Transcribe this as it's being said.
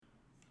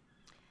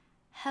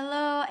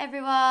Hello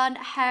everyone,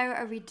 how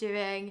are we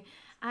doing?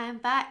 I am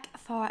back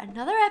for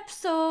another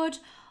episode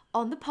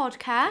on the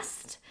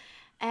podcast.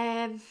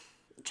 Try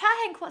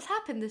to think what's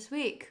happened this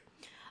week.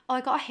 Oh,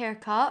 I got a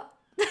haircut.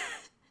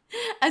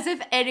 As if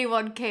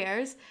anyone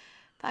cares.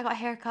 But I got a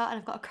haircut and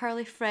I've got a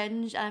curly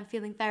fringe and I'm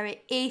feeling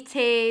very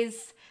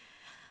 80s.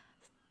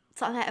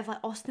 Something out of like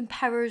Austin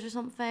Powers or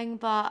something,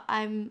 but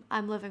I'm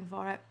living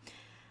for it.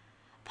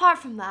 Apart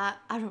from that,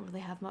 I don't really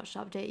have much to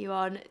update you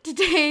on.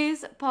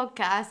 Today's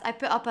podcast, I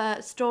put up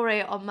a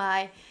story on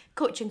my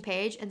coaching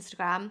page,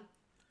 Instagram.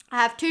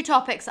 I have 2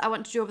 topics that I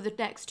want to do over the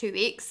next 2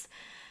 weeks.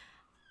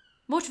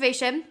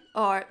 Motivation,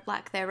 or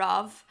lack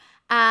thereof,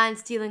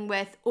 and dealing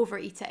with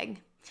overeating.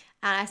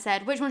 And I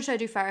said, which one should I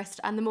do first?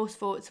 And the most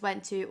votes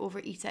went to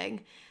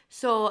overeating.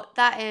 So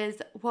that is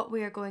what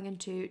we are going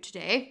into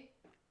today.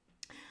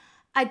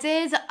 I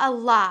did a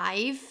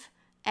live,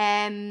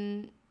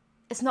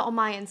 it's not on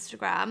my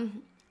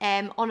Instagram,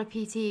 on a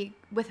PT,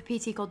 with a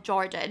PT called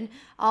Jordan.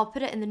 I'll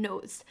put it in the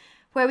notes,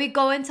 where we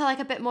go into like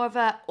a bit more of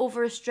a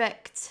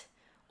over-restrict,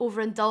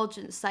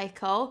 overindulgence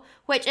cycle,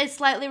 which is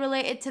slightly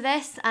related to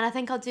this, and I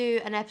think I'll do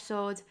an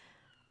episode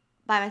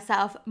by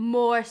myself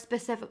more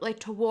specifically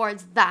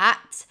towards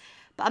that,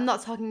 but I'm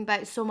not talking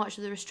about so much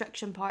of the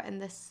restriction part in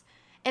this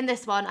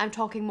one. I'm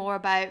talking more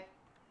about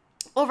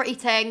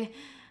overeating,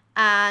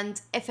 and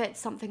if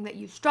it's something that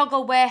you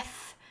struggle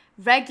with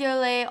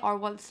regularly or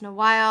once in a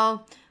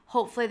while,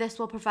 hopefully this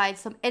will provide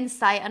some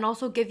insight and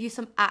also give you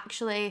some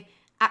actually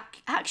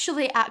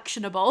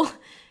actionable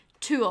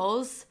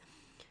tools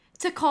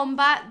to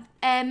combat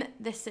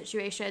this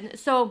situation.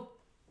 So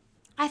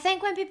I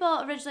think when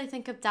people originally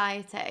think of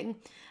dieting,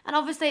 and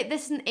obviously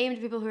this isn't aimed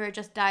at people who are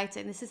just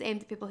dieting, this is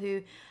aimed at people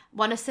who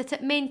want to sit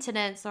at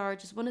maintenance or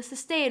just want to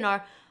sustain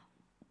or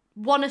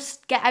want to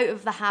get out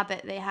of the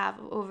habit they have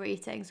of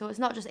overeating. So it's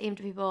not just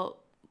aimed at people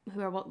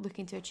who are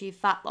looking to achieve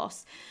fat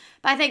loss.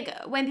 But I think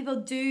when people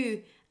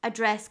do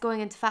address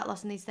going into fat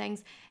loss and these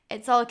things,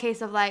 it's all a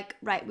case of like,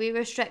 right, we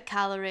restrict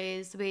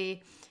calories,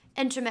 we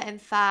intermittent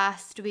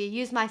fast, we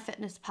use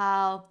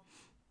MyFitnessPal,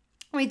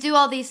 we do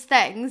all these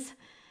things,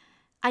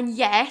 and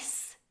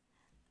yes,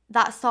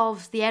 that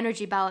solves the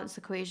energy balance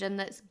equation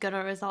that's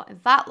gonna result in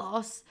fat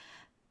loss,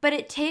 but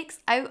it takes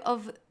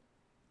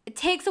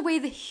away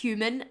the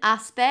human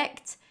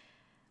aspect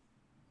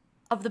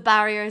of the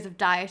barriers of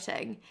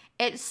dieting.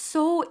 It's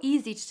so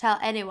easy to tell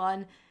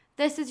anyone,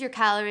 this is your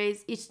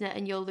calories, eating it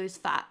and you'll lose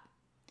fat.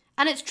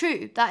 And it's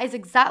true, that is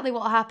exactly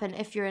what will happen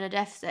if you're in a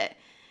deficit.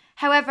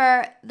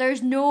 However,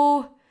 there's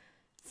no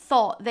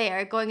thought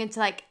there going into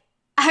like,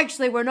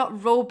 actually we're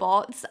not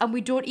robots and we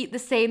don't eat the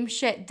same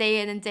shit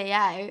day in and day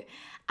out.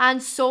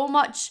 And so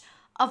much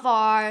of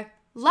our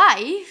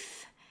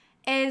life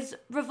is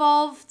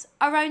revolved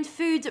around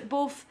food,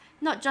 both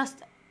not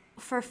just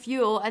for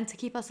fuel and to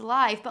keep us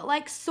alive, but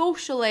like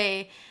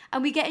socially,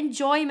 and we get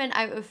enjoyment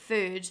out of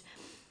food.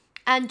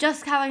 And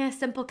just having a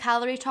simple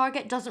calorie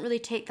target doesn't really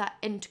take that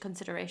into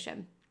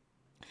consideration.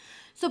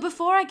 So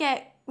before I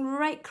get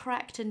right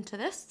cracked into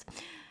this,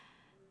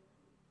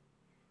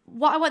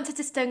 what I want to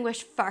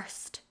distinguish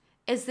first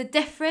is the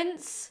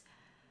difference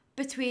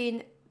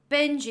between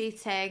binge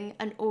eating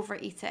and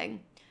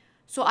overeating.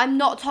 So I'm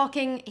not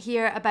talking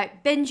here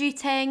about binge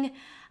eating.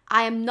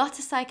 I am not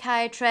a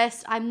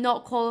psychiatrist. I'm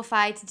not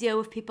qualified to deal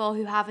with people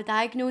who have a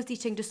diagnosed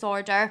eating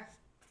disorder.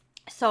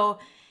 So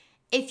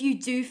if you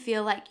do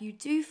feel like you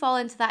do fall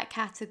into that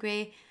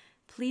category,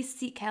 please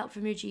seek help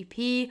from your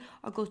GP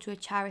or go to a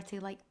charity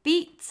like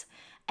Beat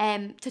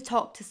to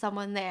talk to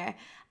someone there.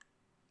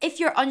 If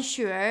you're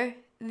unsure,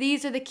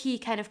 these are the key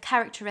kind of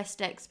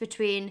characteristics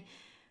between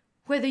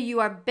whether you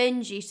are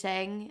binge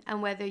eating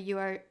and whether you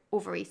are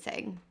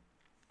overeating.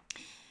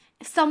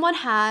 If someone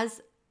has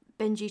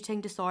binge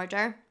eating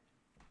disorder,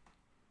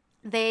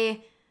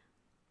 they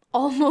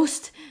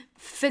almost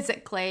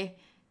physically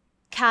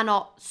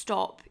cannot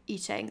stop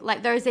eating.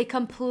 Like there is a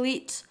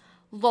complete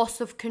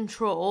loss of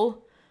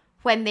control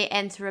when they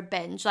enter a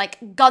binge.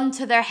 Like gun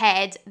to their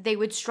head, they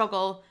would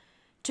struggle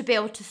to be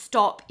able to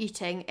stop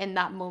eating in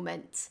that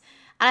moment.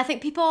 And I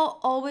think people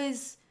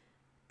always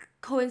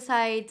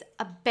coincide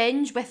a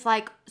binge with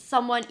like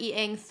someone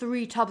eating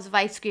 3 tubs of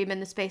ice cream in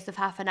the space of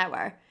half an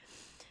hour.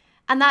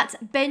 And a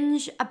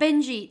binge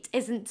eat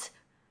isn't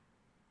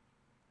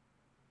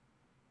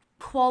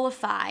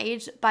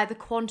qualified by the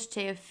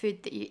quantity of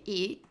food that you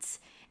eat.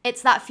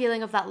 It's that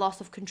feeling of that loss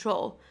of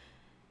control.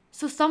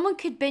 So someone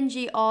could binge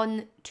eat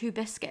on 2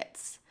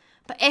 biscuits,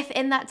 but if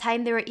in that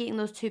time they were eating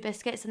those 2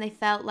 biscuits and they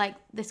felt like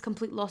this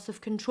complete loss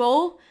of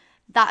control,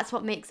 that's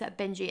what makes it a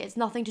binge eat. It's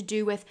nothing to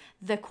do with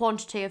the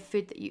quantity of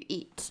food that you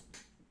eat.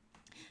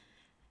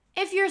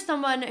 If you're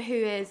someone who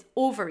is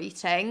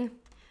overeating,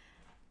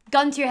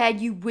 gun to your head,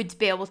 you would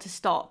be able to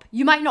stop.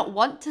 You might not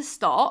want to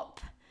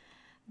stop,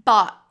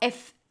 but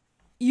if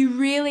you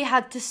really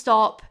had to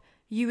stop,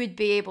 you would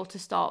be able to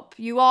stop.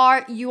 You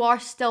are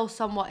still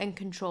somewhat in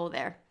control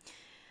there.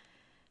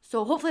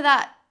 So hopefully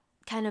that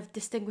kind of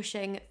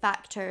distinguishing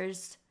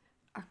factors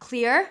are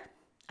clear.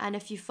 And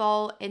if you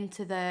fall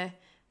into the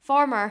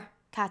former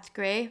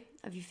category,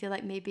 if you feel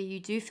like maybe you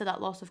do feel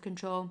that loss of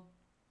control,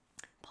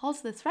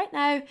 pause this right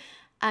now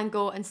and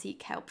go and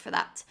seek help for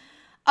that.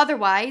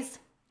 Otherwise,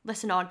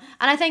 listen on.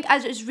 And I think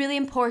it's really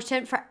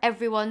important for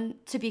everyone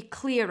to be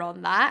clear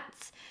on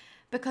that,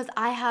 because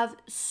I have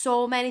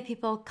so many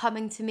people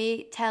coming to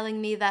me telling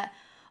me that,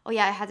 oh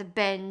yeah, I had a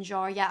binge,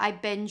 or yeah, I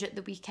binge at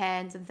the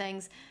weekends and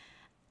things.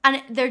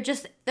 And they're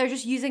just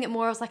using it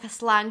more as like a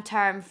slang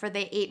term for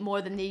they ate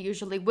more than they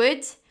usually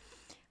would,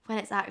 when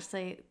it's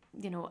actually,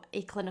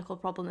 a clinical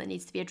problem that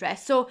needs to be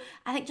addressed. So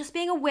I think just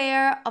being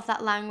aware of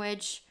that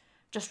language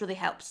just really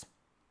helps.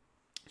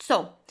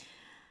 So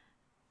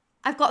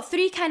I've got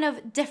 3 kind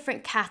of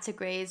different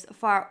categories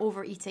for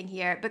overeating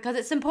here, because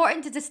it's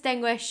important to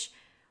distinguish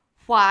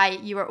why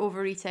you are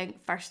overeating,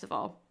 first of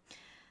all.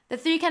 The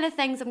 3 kind of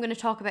things I'm going to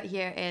talk about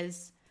here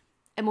is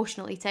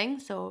emotional eating,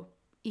 so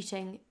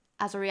eating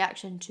as a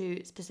reaction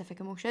to specific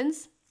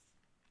emotions.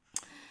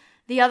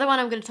 The other one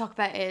I'm going to talk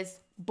about is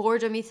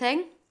boredom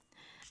eating.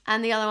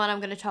 And the other one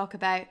I'm going to talk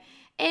about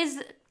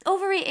is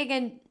overeating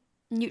in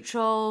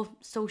neutral,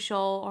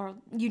 social, or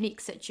unique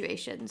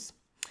situations.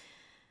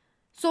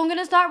 So I'm going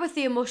to start with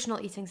the emotional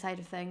eating side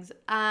of things.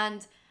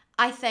 And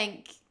I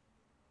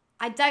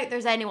doubt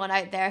there's anyone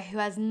out there who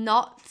has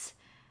not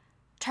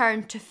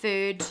turned to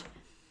food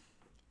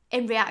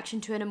in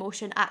reaction to an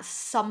emotion at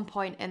some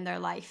point in their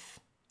life.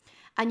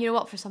 And you know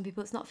what? For some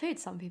people, it's not food.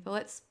 Some people,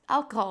 it's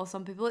alcohol.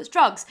 Some people, it's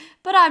drugs.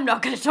 But I'm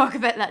not going to talk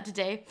about that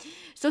today.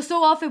 So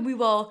often we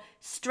will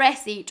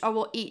stress eat, or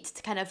we'll eat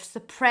to kind of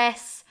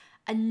suppress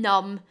and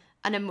numb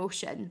an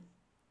emotion.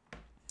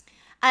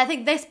 And I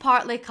think this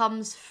partly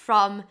comes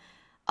from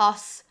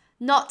us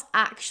not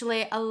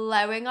actually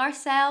allowing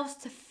ourselves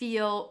to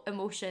feel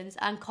emotions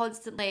and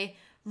constantly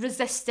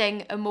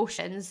resisting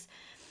emotions.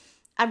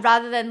 And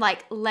rather than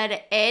let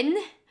it in,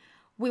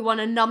 we want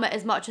to numb it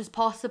as much as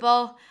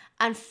possible.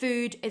 And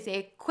food is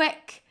a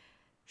quick,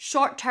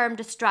 short-term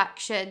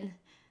distraction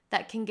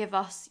that can give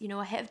us,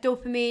 a hit of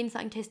dopamine,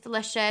 something tastes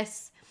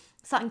delicious,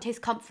 something tastes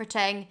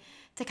comforting,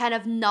 to kind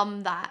of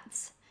numb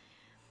that.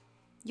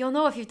 You'll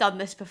know if you've done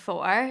this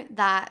before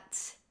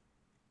that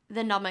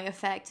the numbing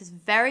effect is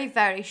very,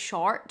 very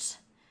short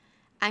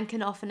and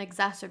can often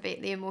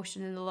exacerbate the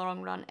emotion in the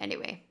long run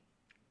anyway.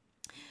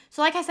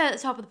 So like I said at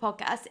the top of the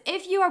podcast,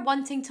 if you are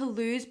wanting to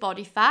lose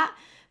body fat,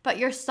 but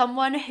you're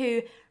someone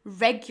who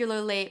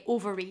regularly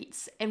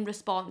overeats in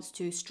response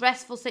to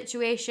stressful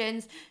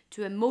situations,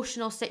 to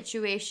emotional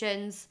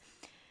situations,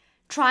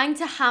 trying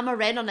to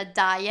hammer in on a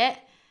diet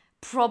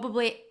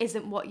probably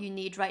isn't what you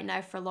need right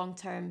now for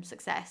long-term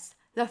success.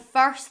 The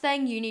first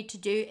thing you need to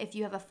do if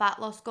you have a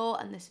fat loss goal,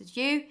 and this is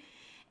you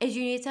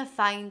need to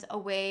find a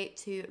way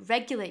to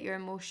regulate your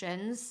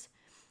emotions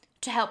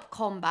to help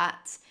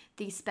combat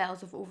these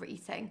spells of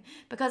overeating.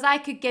 Because I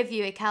could give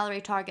you a calorie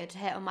target to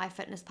hit on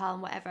MyFitnessPal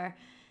and whatever,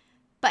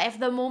 but if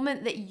the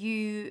moment that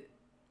you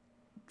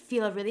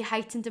feel a really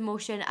heightened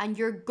emotion and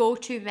your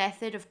go-to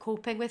method of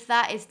coping with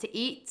that is to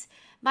eat,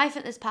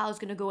 MyFitnessPal is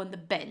going to go in the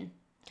bin.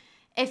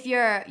 If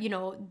you're,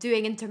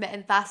 doing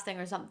intermittent fasting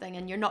or something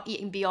and you're not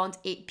eating beyond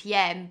 8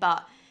 p.m,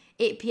 but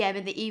 8 p.m.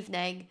 in the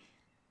evening,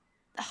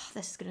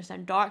 this is going to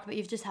sound dark, but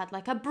you've just had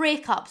a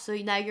breakup, so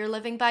now you're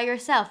living by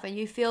yourself and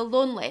you feel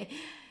lonely.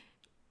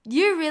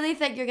 You really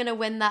think you're going to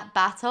win that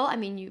battle? I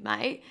mean, you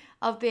might,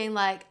 of being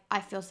like, I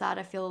feel sad,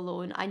 I feel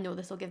alone, I know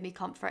this will give me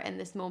comfort in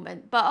this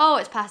moment, but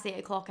it's past 8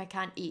 o'clock, I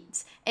can't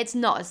eat. It's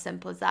not as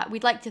simple as that.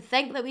 We'd like to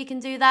think that we can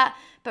do that,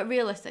 but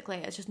realistically,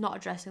 it's just not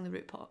addressing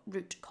the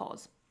root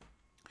cause.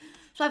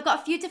 So I've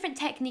got a few different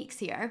techniques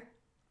here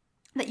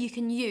that you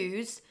can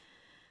use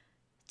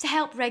to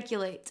help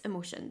regulate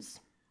emotions,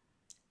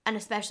 and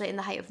especially in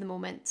the height of the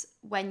moment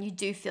when you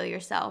do feel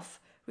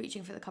yourself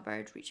reaching for the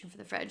cupboard, reaching for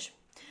the fridge.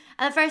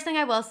 And the first thing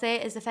I will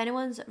say is, if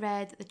anyone's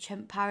read The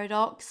Chimp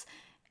Paradox,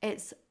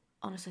 it's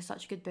honestly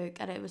such a good book,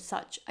 and it was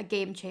such a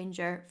game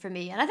changer for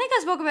me. And I think I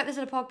spoke about this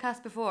in a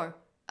podcast before.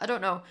 I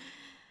don't know.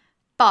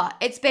 But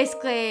it's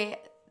basically,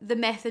 the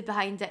method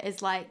behind it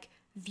is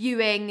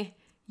viewing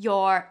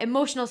your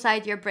emotional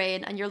side of your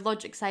brain and your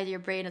logic side of your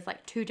brain as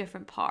 2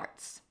 different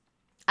parts.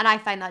 And I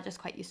find that just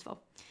quite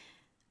useful.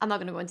 I'm not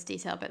going to go into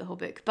detail about the whole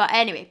book. But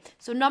anyway,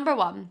 so number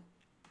 1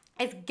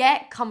 is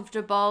get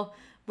comfortable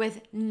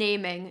with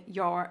naming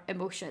your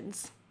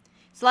emotions.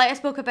 So like I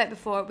spoke about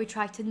before, we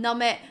try to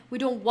numb it. We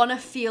don't want to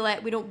feel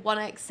it. We don't want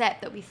to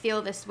accept that we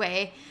feel this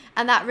way.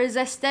 And that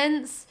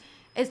resistance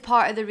is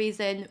part of the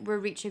reason we're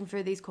reaching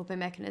for these coping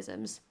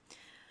mechanisms.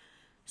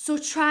 So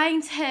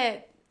trying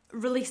to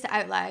release it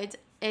out loud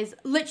is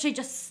literally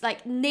just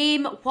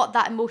name what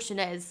that emotion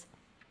is.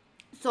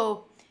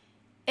 So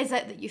is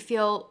it that you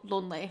feel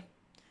lonely?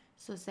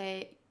 So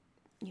say,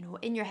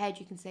 in your head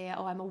you can say,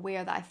 I'm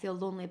aware that I feel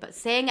lonely, but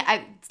saying it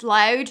out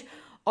loud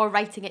or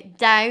writing it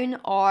down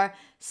or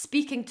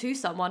speaking to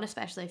someone,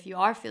 especially if you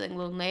are feeling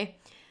lonely,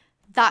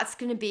 that's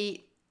going to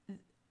be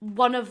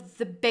one of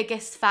the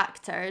biggest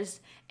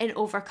factors in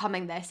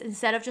overcoming this.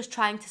 Instead of just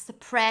trying to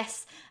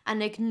suppress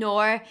and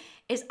ignore,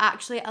 is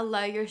actually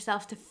allow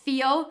yourself to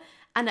feel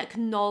and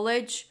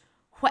acknowledge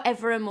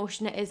whatever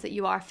emotion it is that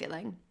you are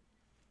feeling.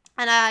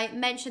 And I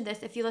mentioned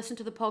this, if you listen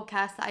to the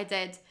podcast that I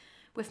did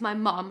with my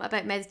mum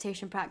about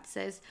meditation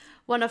practices,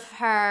 one of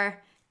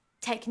her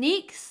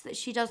techniques that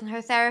she does in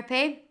her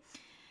therapy,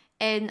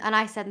 and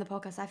I said in the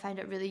podcast I find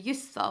it really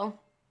useful,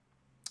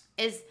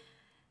 is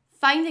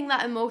finding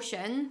that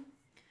emotion,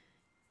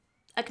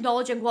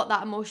 acknowledging what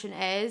that emotion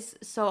is.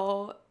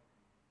 So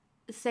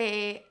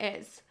say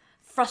it's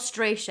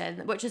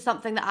frustration, which is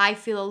something that I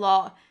feel a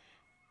lot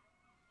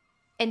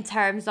in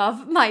terms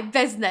of my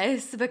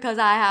business, because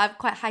I have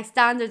quite high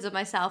standards of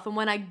myself, and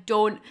when I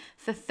don't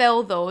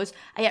fulfill those,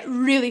 I get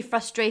really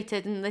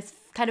frustrated and this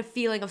kind of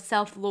feeling of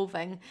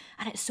self-loathing,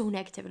 and it's so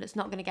negative and it's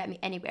not going to get me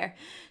anywhere.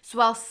 So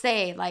I'll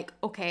say like,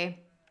 okay,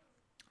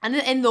 and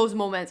in those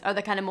moments are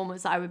the kind of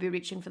moments that I would be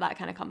reaching for that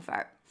kind of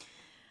comfort.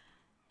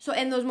 So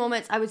in those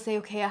moments I would say,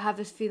 okay, I have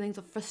this feelings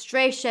of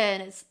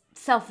frustration, it's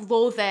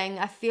self-loathing,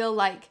 I feel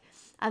like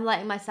I'm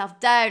letting myself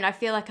down, I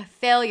feel like a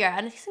failure,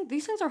 and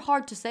these things are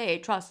hard to say,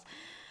 trust.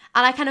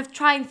 And I kind of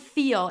try and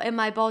feel in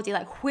my body,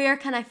 like, where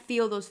can I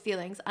feel those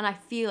feelings? And I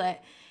feel it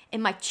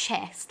in my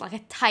chest, like a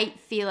tight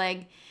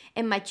feeling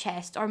in my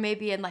chest, or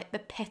maybe in like the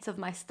pit of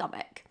my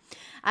stomach.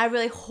 I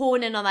really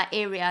hone in on that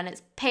area, and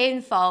it's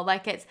painful,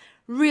 like it's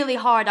really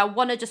hard. I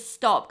want to just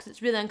stop because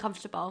it's really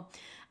uncomfortable.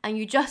 And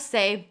you just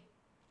say,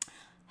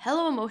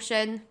 hello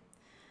emotion,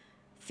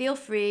 feel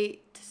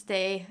free to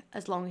stay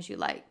as long as you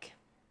like.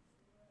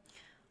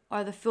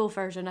 Or the full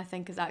version, I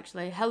think, is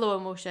actually, hello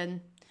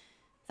emotion,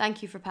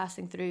 thank you for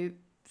passing through,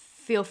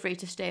 feel free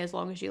to stay as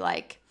long as you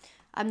like.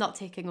 I'm not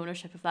taking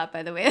ownership of that,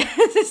 by the way.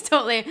 This is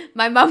totally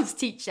my mum's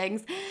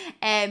teachings.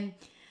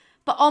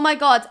 But oh my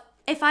God,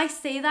 if I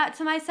say that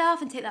to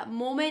myself and take that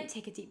moment,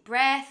 take a deep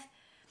breath,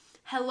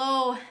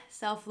 hello,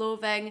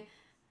 self-loathing,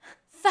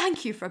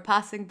 thank you for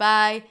passing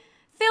by,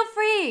 feel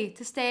free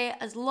to stay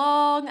as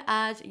long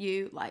as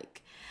you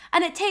like.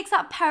 And it takes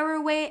that power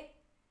away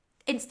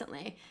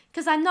instantly,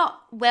 because I'm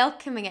not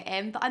welcoming it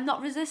in, but I'm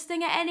not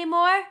resisting it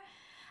anymore.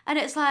 And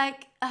it's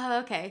like, oh,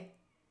 okay.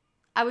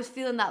 I was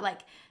feeling that like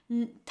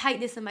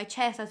tightness in my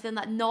chest. I was feeling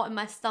that knot in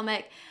my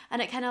stomach,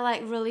 and it kind of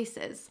like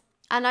releases.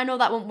 And I know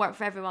that won't work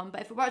for everyone, but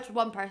if it works for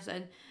one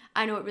person,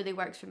 I know it really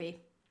works for me.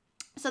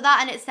 So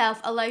that in itself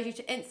allows you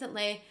to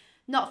instantly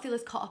not feel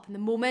as caught up in the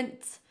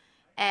moment,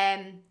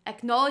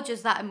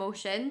 acknowledges that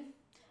emotion.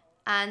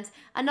 And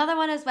another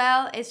one as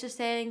well is just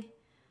saying,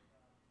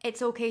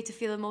 it's okay to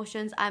feel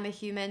emotions. I'm a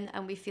human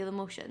and we feel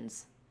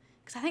emotions.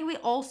 Because I think we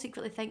all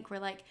secretly think we're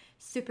like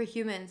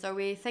superhumans, or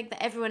we think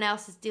that everyone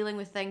else is dealing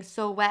with things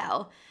so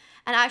well.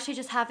 And actually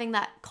just having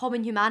that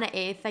common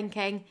humanity,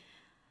 thinking,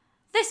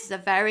 this is a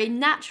very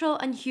natural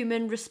and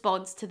human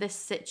response to this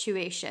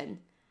situation.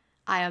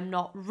 I am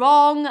not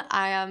wrong.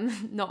 I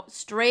am not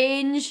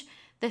strange.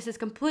 This is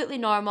completely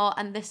normal,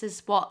 and this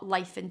is what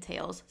life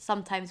entails.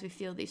 Sometimes we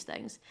feel these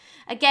things.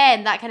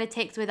 Again, that kind of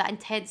takes away that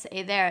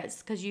intensity there.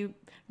 It's because you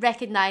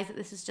recognize that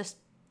this is just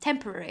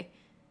temporary.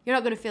 You're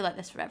not going to feel like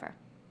this forever.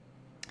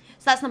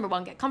 So that's number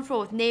one, get comfortable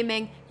with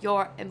naming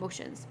your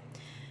emotions.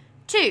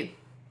 2,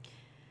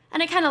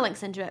 and it kind of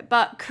links into it,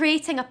 but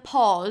creating a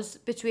pause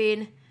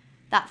between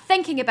that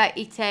thinking about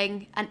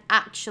eating and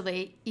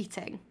actually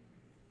eating.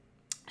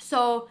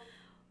 So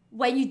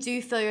when you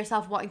do feel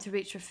yourself wanting to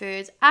reach for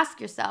food, ask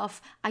yourself,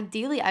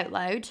 ideally out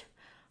loud,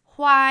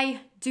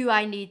 why do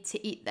I need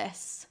to eat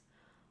this?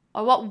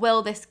 Or what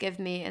will this give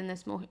me in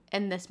this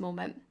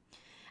moment?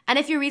 And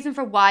if your reason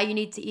for why you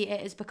need to eat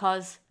it is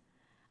because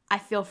I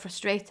feel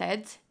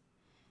frustrated,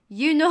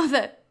 you know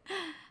that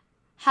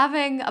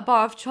having a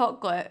bar of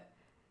chocolate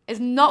is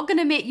not going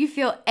to make you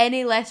feel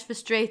any less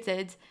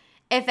frustrated.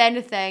 If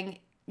anything,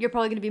 you're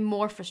probably going to be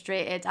more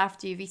frustrated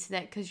after you've eaten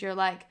it, because you're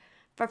like,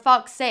 for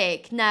fuck's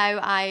sake, now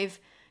I've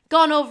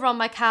gone over on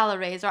my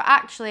calories, or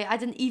actually I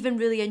didn't even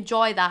really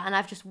enjoy that and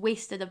I've just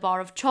wasted a bar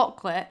of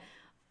chocolate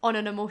on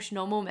an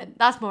emotional moment.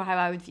 That's more how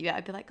I would view it.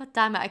 I'd be like, God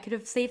damn it, I could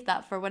have saved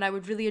that for when I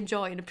would really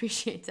enjoy and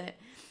appreciate it.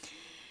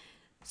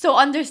 So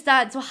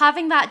understand, so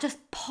having that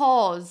just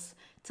pause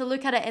to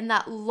look at it in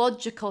that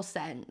logical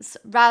sense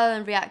rather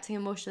than reacting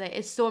emotionally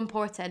is so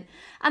important.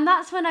 And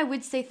that's when I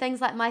would say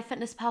things like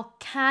MyFitnessPal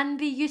can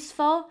be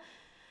useful,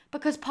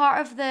 because part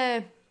of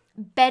the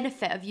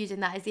benefit of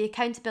using that is the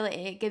accountability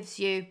it gives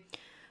you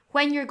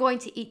when you're going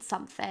to eat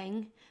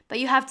something, but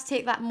you have to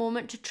take that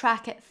moment to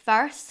track it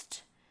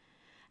first.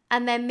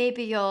 And then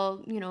maybe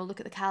you'll, look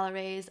at the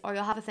calories, or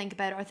you'll have a think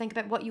about it, or think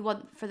about what you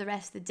want for the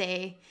rest of the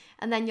day.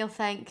 And then you'll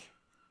think,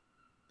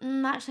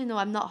 actually, no,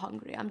 I'm not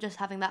hungry. I'm just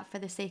having that for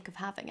the sake of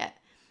having it.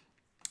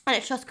 And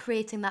it's just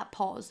creating that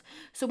pause.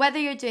 So whether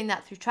you're doing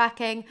that through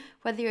tracking,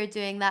 whether you're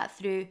doing that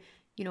through,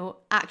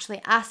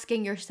 actually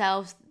asking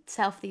yourself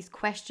these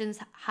questions,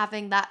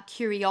 having that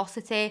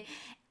curiosity,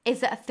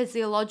 is it a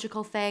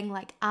physiological thing?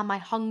 Like, am I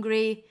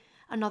hungry?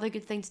 Another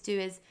good thing to do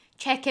is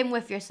check in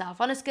with yourself.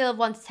 On a scale of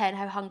 1 to 10,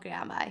 how hungry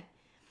am I?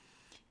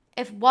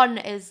 If 1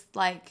 is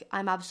like,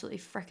 I'm absolutely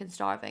freaking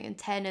starving, and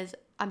 10 is,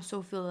 I'm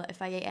so full that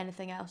if I ate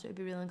anything else, it would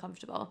be really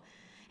uncomfortable.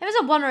 If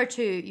it's a 1 or a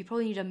 2, you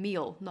probably need a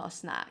meal, not a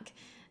snack.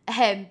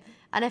 And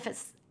if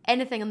it's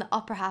anything on the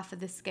upper half of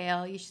the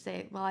scale, you should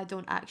say, well, I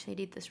don't actually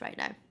need this right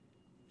now.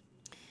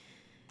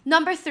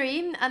 Number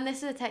 3, and this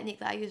is a technique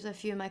that I use with a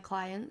few of my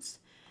clients,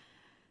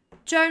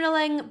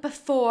 journaling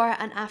before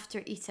and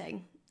after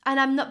eating. And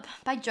I'm not,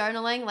 by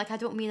journaling, like I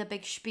don't mean a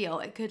big spiel.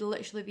 It could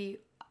literally be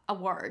a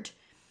word.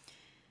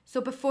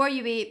 So before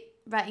you eat,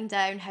 writing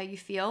down how you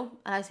feel.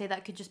 And I say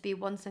that could just be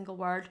one single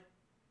word: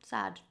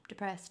 sad,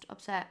 depressed,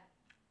 upset.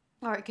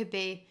 Or it could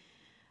be,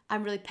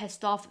 I'm really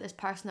pissed off at this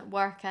person at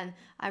work and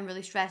I'm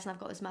really stressed and I've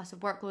got this massive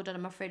workload and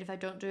I'm afraid if I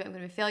don't do it, I'm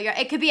going to be a failure.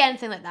 It could be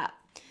anything like that.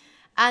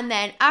 And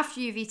then after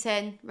you've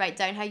eaten, write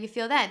down how you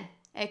feel then.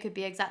 It could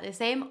be exactly the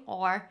same,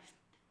 or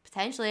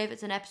potentially if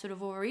it's an episode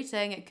of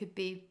overeating, it could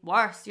be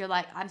worse. You're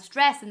like, I'm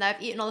stressed and now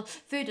I've eaten all the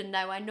food and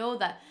now I know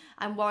that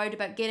I'm worried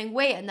about gaining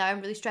weight and now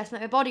I'm really stressed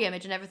about my body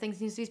image and everything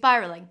seems to be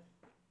spiraling.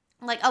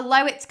 Like,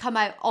 allow it to come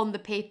out on the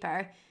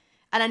paper.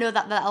 And I know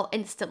that that'll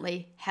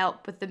instantly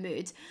help with the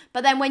mood.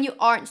 But then when you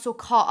aren't so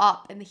caught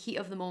up in the heat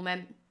of the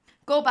moment,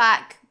 go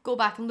back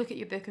and look at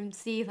your book and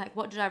see, like,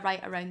 what did I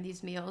write around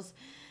these meals?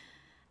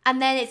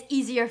 And then it's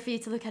easier for you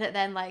to look at it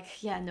then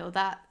like, yeah, no,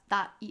 that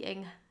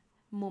eating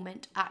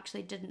moment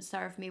actually didn't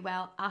serve me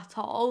well at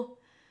all.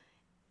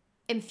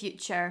 In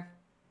future,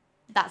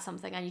 that's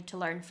something I need to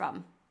learn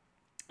from.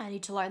 I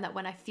need to learn that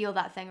when I feel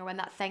that thing or when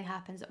that thing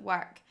happens at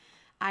work,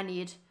 I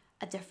need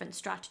a different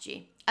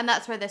strategy. And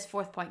that's where this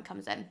 4th point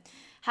comes in,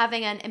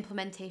 having an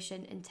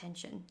implementation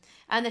intention.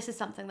 And this is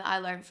something that I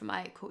learned from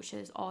my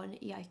coaches on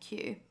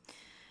EIQ.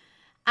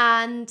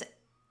 And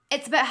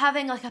it's about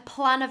having like a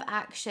plan of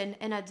action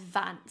in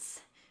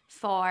advance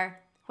for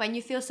when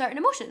you feel certain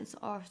emotions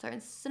or certain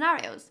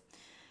scenarios.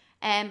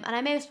 And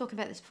I may have spoken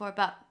about this before,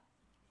 but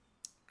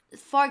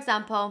for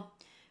example,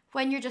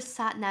 when you're just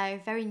sat now,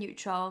 very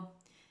neutral,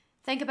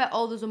 think about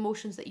all those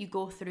emotions that you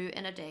go through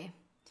in a day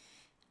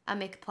and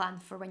make a plan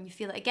for when you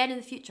feel it again in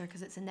the future,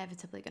 because it's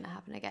inevitably going to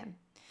happen again.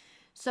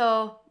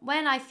 So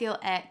when I feel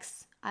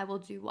X, I will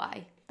do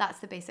Y. That's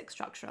the basic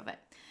structure of it.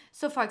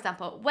 So for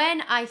example,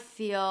 when I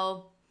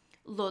feel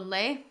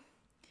lonely,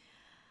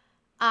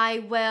 I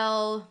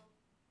will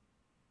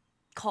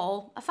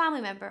call a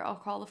family member or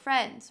call a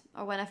friend.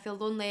 Or when I feel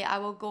lonely, I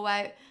will go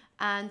out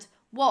and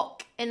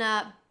walk in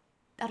a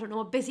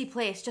busy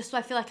place, just so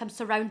I feel like I'm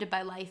surrounded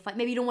by life. Like,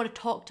 maybe you don't want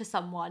to talk to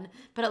someone,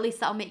 but at least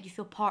that'll make you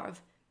feel part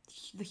of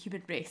the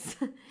human race.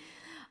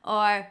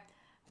 Or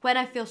when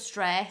I feel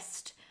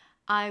stressed,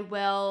 I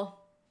will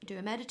do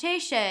a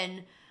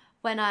meditation.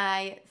 When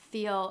I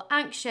feel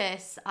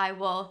anxious, I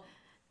will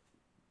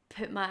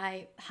put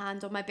my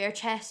hand on my bare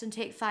chest and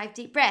take 5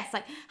 deep breaths.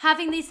 Like,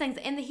 having these things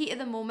in the heat of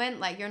the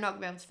moment, like, you're not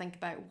going to be able to think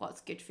about what's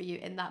good for you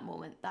in that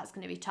moment. That's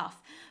going to be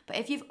tough. But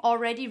if you've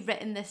already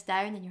written this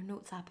down in your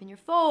notes app in your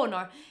phone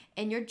or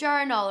in your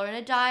journal or in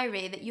a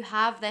diary, that you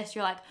have this,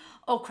 you're like,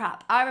 oh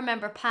crap, I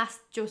remember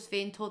past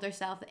Josephine told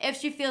herself that if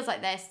she feels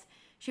like this,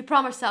 she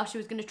promised herself she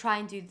was going to try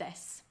and do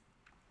this.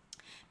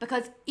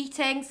 Because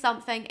eating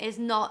something is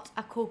not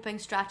a coping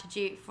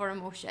strategy for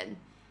emotion.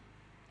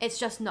 It's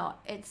just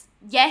not.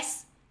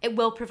 Yes, it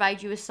will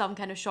provide you with some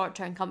kind of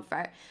short-term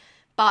comfort,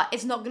 but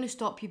it's not going to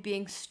stop you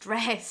being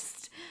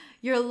stressed.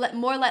 You're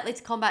more likely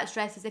to combat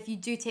stress if you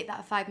do take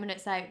that 5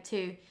 minutes out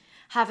to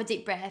have a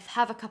deep breath,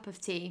 have a cup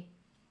of tea.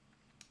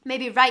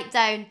 Maybe write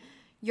down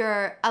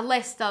a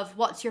list of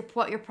what your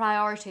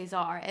priorities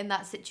are in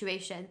that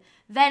situation.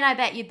 Then I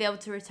bet you'd be able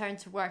to return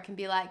to work and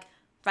be like,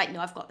 right, no,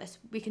 I've got this.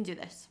 We can do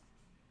this.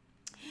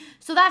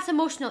 So that's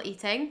emotional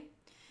eating.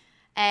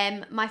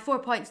 My 4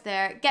 points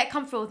there: get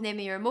comfortable with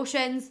naming your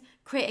emotions,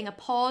 creating a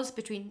pause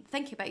between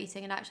thinking about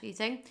eating and actually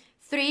eating.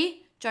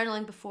 3,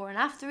 journaling before and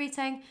after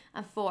eating.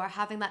 And 4,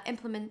 having that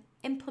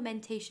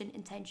implementation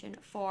intention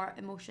for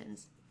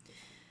emotions.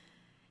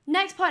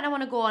 Next point I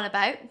want to go on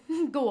about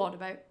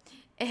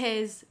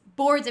is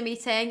boredom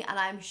eating, and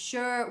I'm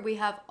sure we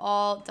have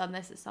all done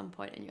this at some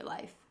point in your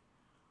life.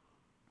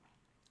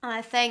 And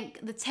I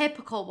think the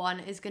typical one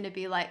is going to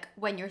be like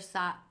when you're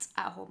sat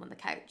at home on the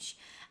couch.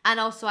 And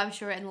also, I'm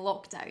sure in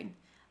lockdown,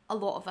 a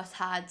lot of us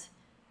had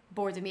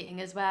boredom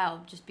eating as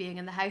well. Just being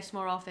in the house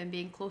more often,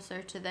 being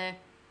closer to the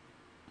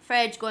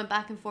fridge, going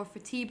back and forth for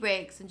tea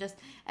breaks, and just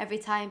every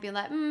time being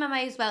like, I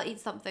might as well eat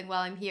something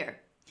while I'm here.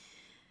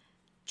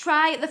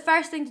 The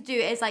first thing to do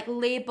is like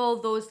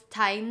label those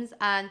times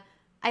and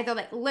either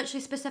like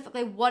literally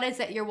specifically what is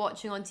it you're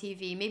watching on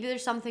TV. Maybe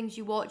there's some things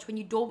you watch when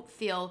you don't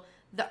feel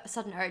the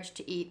sudden urge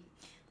to eat.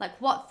 Like,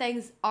 what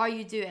things are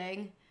you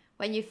doing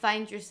when you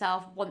find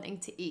yourself wanting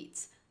to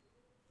eat?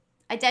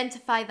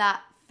 Identify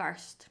that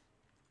first.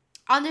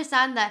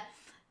 Understand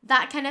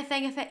that kind of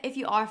thing, if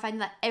you are finding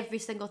that every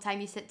single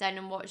time you sit down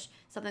and watch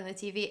something on the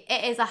TV,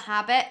 it is a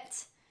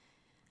habit,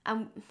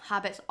 and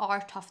habits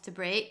are tough to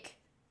break,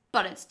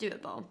 but it's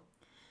doable.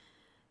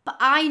 But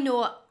I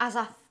know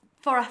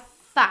for a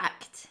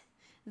fact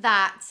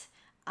that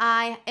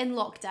in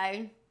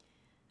lockdown,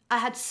 I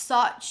had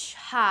such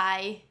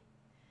high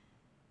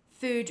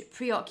food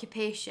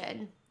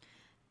preoccupation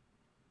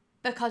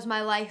because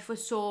my life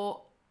was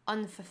so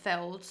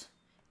unfulfilled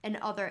in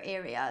other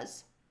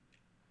areas.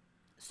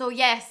 So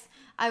yes,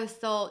 I was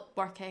still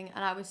working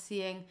and I was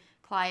seeing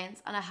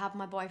clients and I had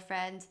my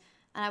boyfriend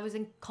and I was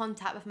in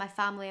contact with my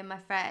family and my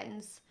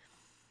friends.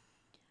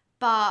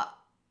 But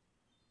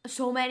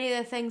so many of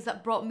the things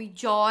that brought me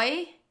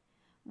joy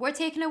were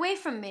taken away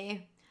from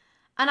me.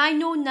 And I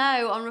know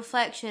now on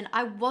reflection,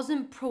 I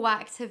wasn't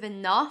proactive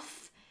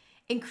enough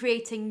in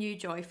creating new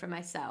joy for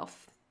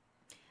myself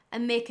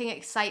and making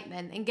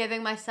excitement and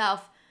giving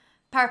myself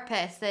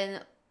purpose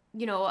and,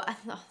 you know,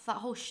 that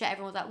whole shit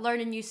everyone was like,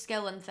 learn a new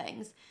skill and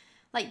things.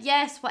 Like,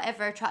 yes,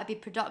 whatever, try to be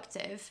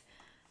productive.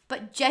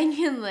 But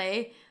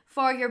genuinely,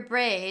 for your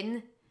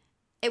brain,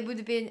 it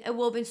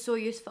will have been so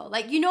useful.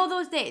 Like, you know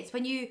those days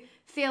when you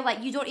feel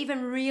like you don't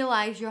even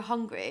realize you're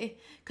hungry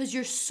because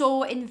you're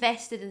so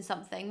invested in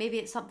something. Maybe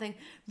it's something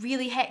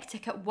really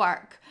hectic at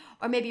work,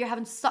 or maybe you're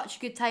having such a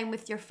good time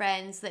with your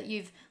friends that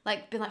you've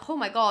like been like, oh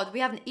my god, we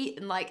haven't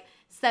eaten like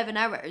 7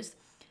 hours,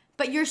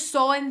 but you're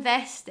so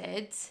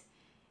invested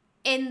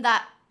in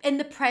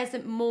the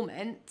present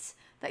moment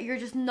that you're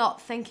just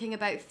not thinking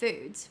about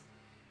food.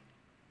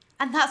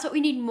 And that's what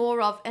we need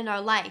more of in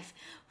our life.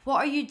 What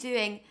are you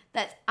doing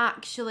that's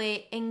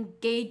actually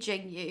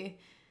engaging you?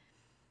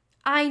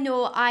 I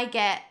know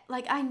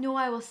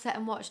I will sit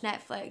and watch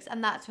Netflix,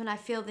 and that's when I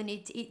feel the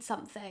need to eat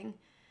something.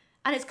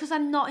 And it's because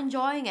I'm not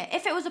enjoying it.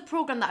 If it was a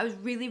program that I was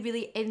really,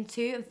 really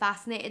into and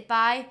fascinated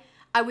by,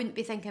 I wouldn't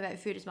be thinking about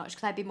food as much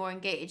because I'd be more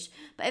engaged.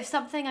 But if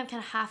something I'm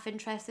kind of half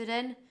interested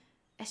in,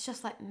 it's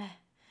just like meh.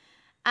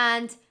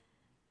 And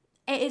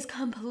it is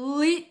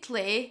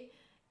completely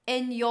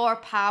in your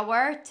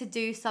power to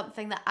do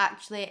something that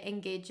actually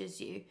engages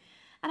you.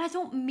 And I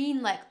don't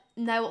mean like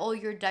now all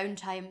your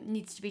downtime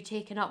needs to be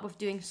taken up with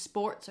doing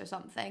sports or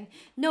something.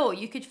 No,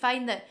 you could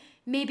find that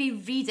maybe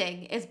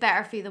reading is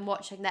better for you than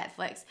watching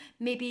Netflix.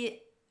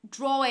 Maybe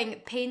drawing,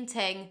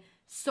 painting,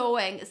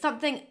 sewing,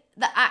 something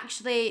that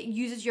actually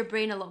uses your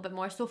brain a little bit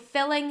more. So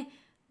filling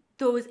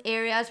those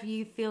areas where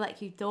you feel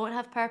like you don't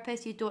have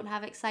purpose, you don't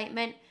have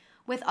excitement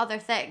with other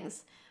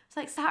things. It's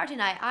like Saturday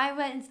night, I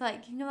went into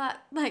like, you know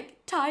that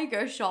like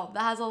Tiger shop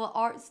that has all the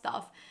art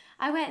stuff.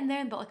 I went in there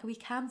and bought like a wee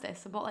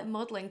canvas. I bought like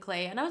modelling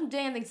clay, and I wasn't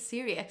doing anything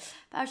serious,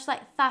 but I was just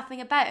like faffing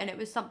about, and it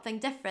was something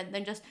different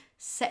than just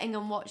sitting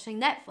and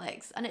watching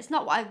Netflix. And it's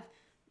not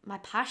my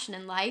passion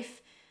in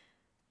life,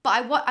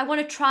 but I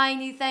want to try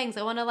new things.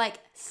 I want to like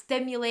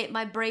stimulate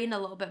my brain a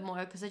little bit more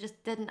because I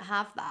just didn't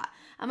have that.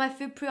 And my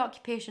food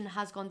preoccupation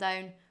has gone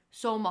down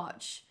so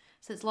much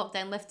since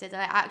lockdown lifted,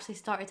 and I actually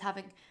started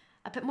having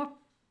a bit more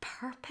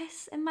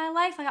purpose in my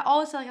life. Like I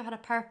always feel like I've had a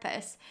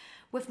purpose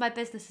with my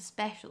business,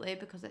 especially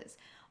because it's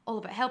all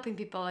about helping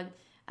people,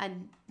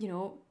 and you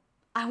know,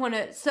 I want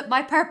to,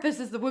 my purpose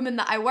is the women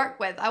that I work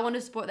with. I want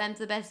to support them to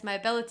the best of my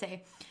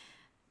ability.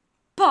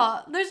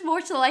 But there's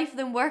more to life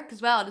than work as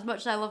well. And as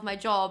much as I love my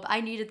job, I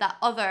needed that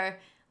other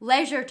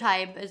leisure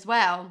time as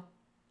well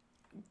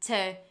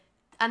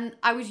and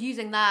I was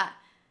using that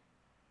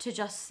to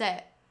just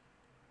sit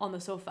on the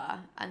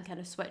sofa and kind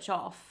of switch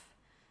off.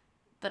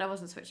 But I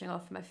wasn't switching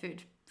off my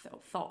food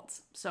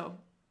thoughts. So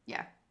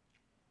yeah.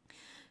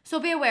 So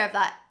be aware of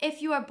that.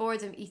 If you are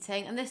bored of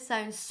eating, and this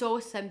sounds so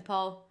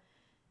simple,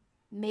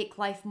 make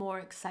life more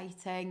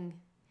exciting.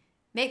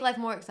 Make life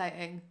more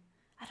exciting.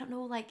 I don't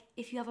know, like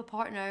if you have a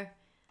partner,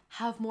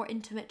 have more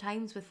intimate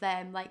times with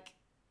them. Like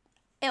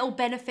it'll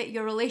benefit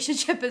your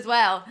relationship as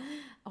well.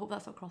 I hope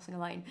that's not crossing a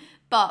line.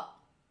 But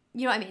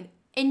you know what I mean?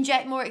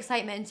 Inject more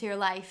excitement into your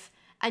life,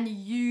 and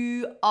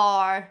you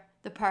are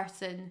the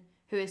person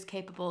who is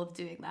capable of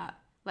doing that.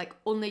 Like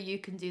only you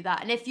can do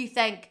that. And if you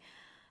think,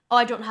 oh,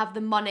 I don't have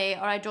the money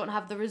or I don't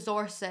have the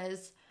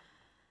resources,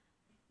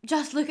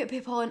 just look at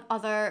people in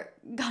other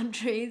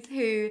countries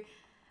who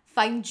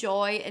find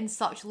joy in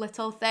such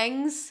little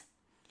things.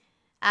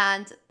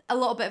 And a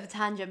little bit of a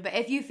tangent, but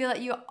if you feel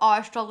like you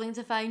are struggling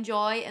to find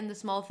joy in the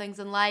small things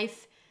in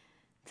life,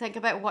 think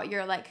about what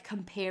you're like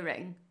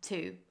comparing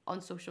to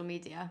on social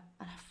media.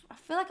 And I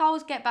feel like I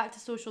always get back to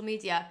social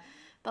media,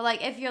 but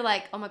like if you're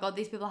like, oh my god,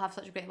 these people have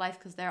such a great life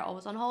because they're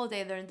always on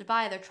holiday, they're in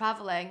Dubai, they're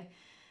traveling,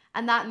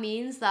 and that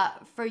means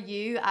that for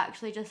you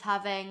actually just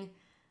having,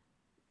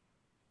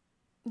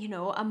 you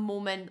know, a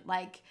moment,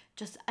 like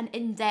just an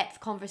in-depth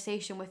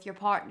conversation with your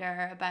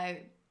partner about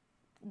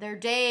their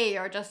day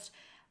or just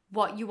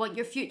what you want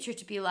your future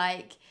to be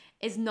like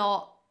is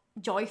not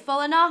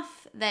joyful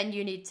enough, then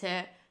you need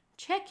to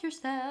check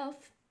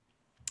yourself.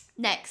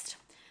 Next,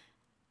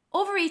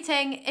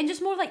 overeating in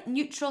just more like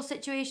neutral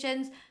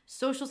situations,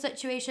 social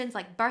situations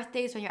like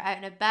birthdays when you're out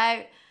and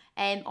about,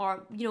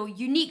 or you know,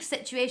 unique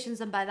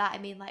situations, and by that I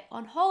mean like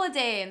on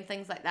holiday and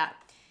things like that.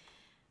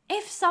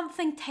 If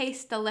something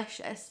tastes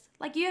delicious,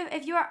 like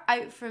if you are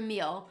out for a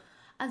meal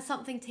and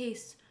something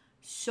tastes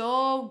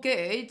so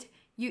good,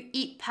 you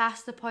eat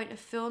past the point of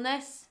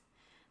fullness,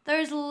 there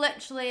is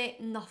literally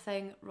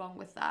nothing wrong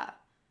with that.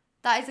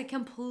 That is a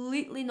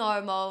completely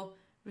normal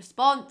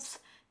response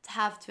to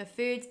have to a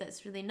food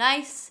that's really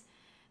nice.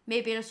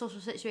 Maybe in a social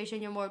situation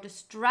you're more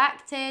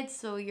distracted,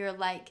 so you're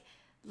like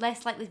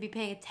less likely to be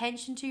paying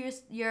attention to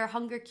your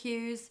hunger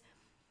cues.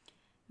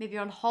 Maybe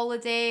you're on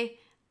holiday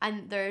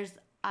and there's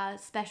a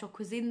special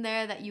cuisine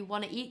there that you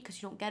want to eat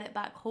because you don't get it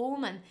back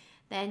home, and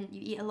then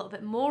you eat a little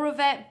bit more of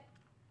it.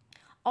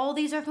 All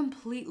these are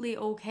completely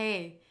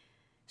okay.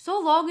 So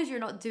long as you're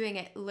not doing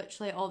it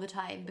literally all the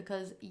time,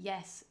 because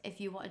yes, if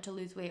you wanted to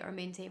lose weight or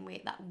maintain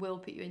weight, that will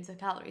put you into a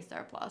calorie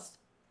surplus.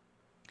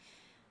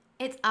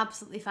 It's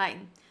absolutely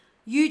fine.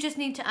 You just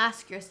need to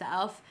ask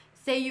yourself,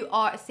 say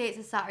it's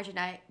a Saturday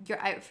night, you're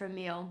out for a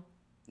meal,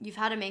 you've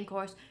had a main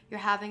course,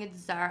 you're having a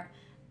dessert,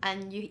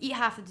 and you eat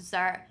half the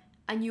dessert,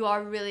 and you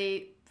are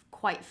really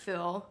quite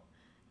full,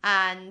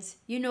 and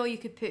you know you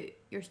could put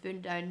your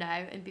spoon down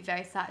now and be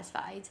very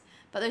satisfied,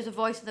 but there's a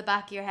voice in the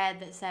back of your head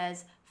that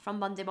says, from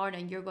Monday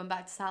morning, you're going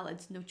back to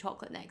salads, no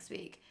chocolate next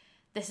week.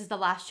 This is the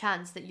last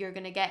chance that you're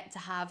going to get to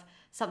have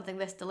something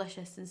this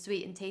delicious and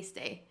sweet and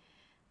tasty.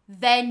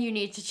 Then you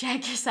need to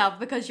check yourself,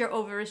 because you're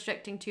over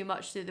restricting too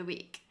much through the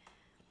week.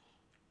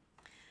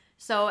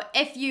 So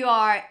if you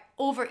are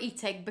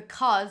overeating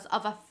because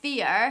of a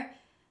fear,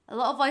 a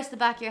little voice in the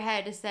back of your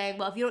head is saying,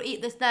 well, if you don't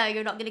eat this now,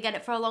 you're not going to get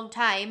it for a long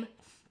time.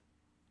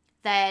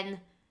 Then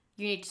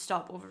you need to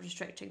stop over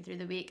restricting through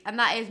the week. And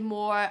that is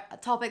more a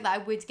topic that I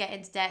would get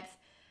into depth.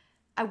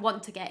 I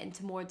want to get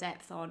into more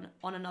depth on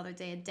another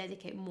day and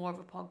dedicate more of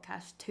a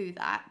podcast to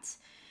that.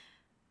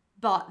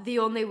 But the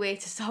only way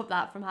to stop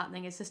that from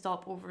happening is to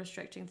stop over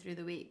restricting through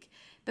the week.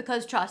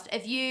 Because trust,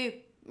 if you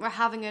were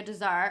having a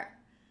dessert,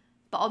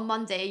 but on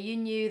Monday you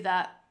knew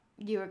that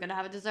you were going to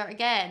have a dessert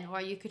again,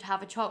 or you could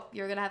have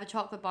you're going to have a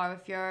chocolate bar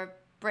with your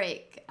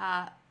break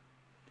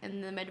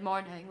in the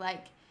mid-morning,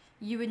 like,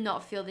 you would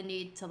not feel the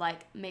need to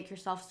like make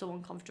yourself so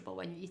uncomfortable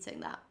when you're eating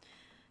that.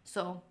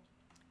 So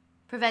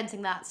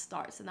preventing that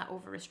starts in that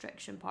over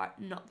restriction part,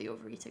 not the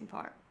overeating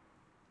part.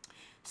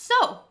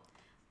 So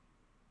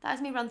that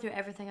is me run through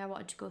everything I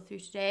wanted to go through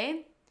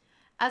today.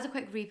 As a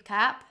quick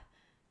recap,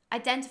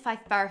 identify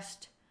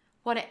first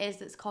what it is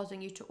that's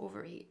causing you to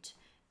overeat.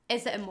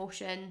 Is it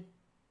emotion?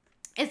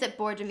 Is it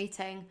boredom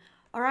eating?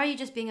 Or are you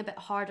just being a bit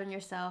hard on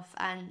yourself,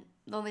 and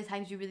the only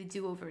times you really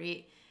do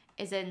overeat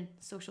is in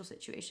social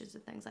situations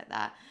and things like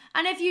that?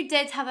 And if you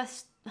did have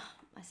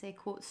I say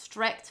quote,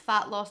 strict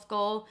fat loss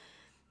goal,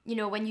 you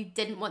know, when you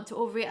didn't want to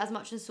overeat as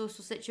much in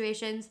social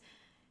situations,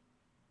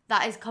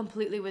 that is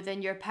completely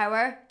within your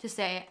power to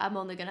say, I'm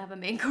only going to have a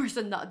main course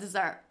and not a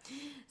dessert.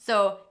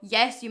 So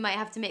yes, you might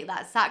have to make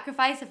that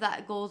sacrifice if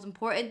that goal is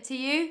important to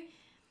you.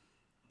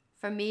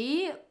 For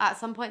me, at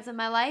some points in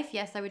my life,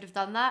 yes, I would have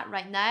done that.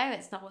 Right now,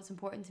 it's not what's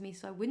important to me,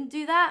 so I wouldn't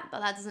do that, but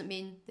that doesn't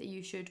mean that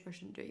you should or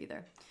shouldn't do it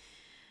either.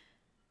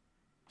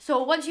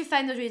 So once you've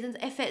found those reasons,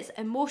 if it's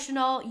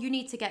emotional, you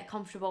need to get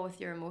comfortable with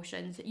your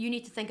emotions. You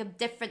need to think of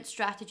different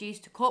strategies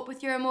to cope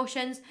with your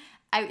emotions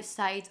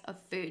outside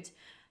of food.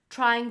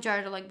 Trying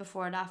journaling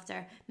before and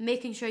after,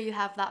 making sure you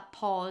have that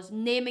pause,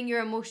 naming your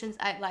emotions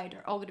out loud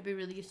are all going to be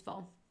really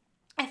useful.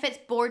 If it's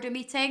boredom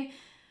eating,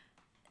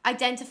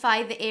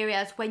 identify the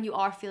areas when you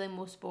are feeling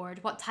most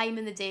bored, what time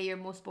in the day you're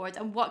most bored,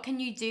 and what can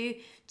you do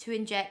to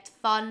inject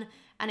fun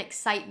and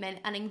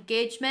excitement and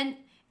engagement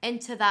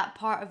into that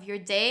part of your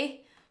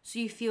day so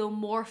you feel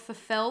more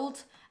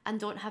fulfilled and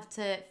don't have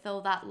to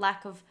fill that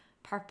lack of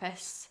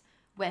purpose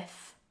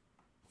with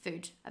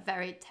food, a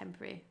very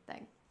temporary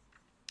thing.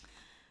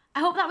 I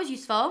hope that was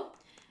useful.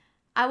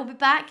 I will be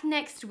back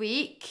next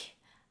week.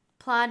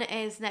 Plan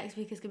is next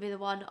week is going to be the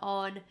one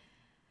on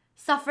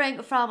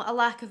suffering from a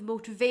lack of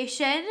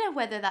motivation,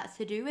 whether that's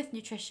to do with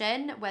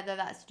nutrition, whether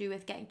that's to do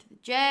with getting to the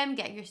gym,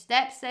 getting your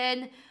steps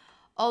in,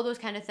 all those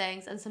kind of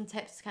things, and some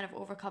tips to kind of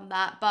overcome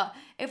that. But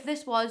if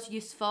this was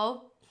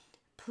useful,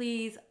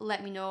 please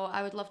let me know.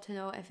 I would love to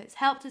know if it's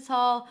helped at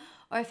all,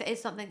 or if it is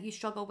something that you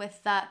struggle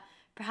with that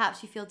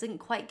perhaps you feel didn't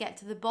quite get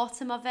to the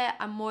bottom of it.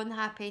 I'm more than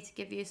happy to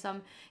give you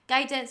some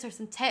guidance or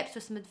some tips or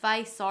some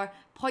advice, or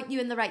point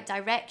you in the right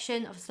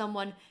direction of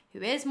someone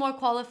who is more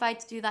qualified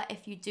to do that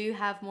if you do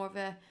have more of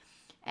a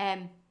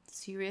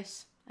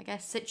serious, I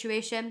guess,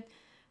 situation.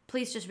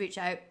 Please just reach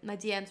out. My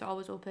DMs are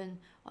always open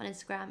on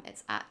Instagram.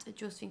 It's at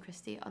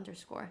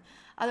 @JosephineChristie_.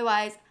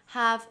 Otherwise,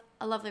 have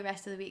a lovely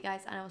rest of the week,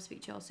 guys, and I will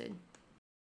speak to you all soon.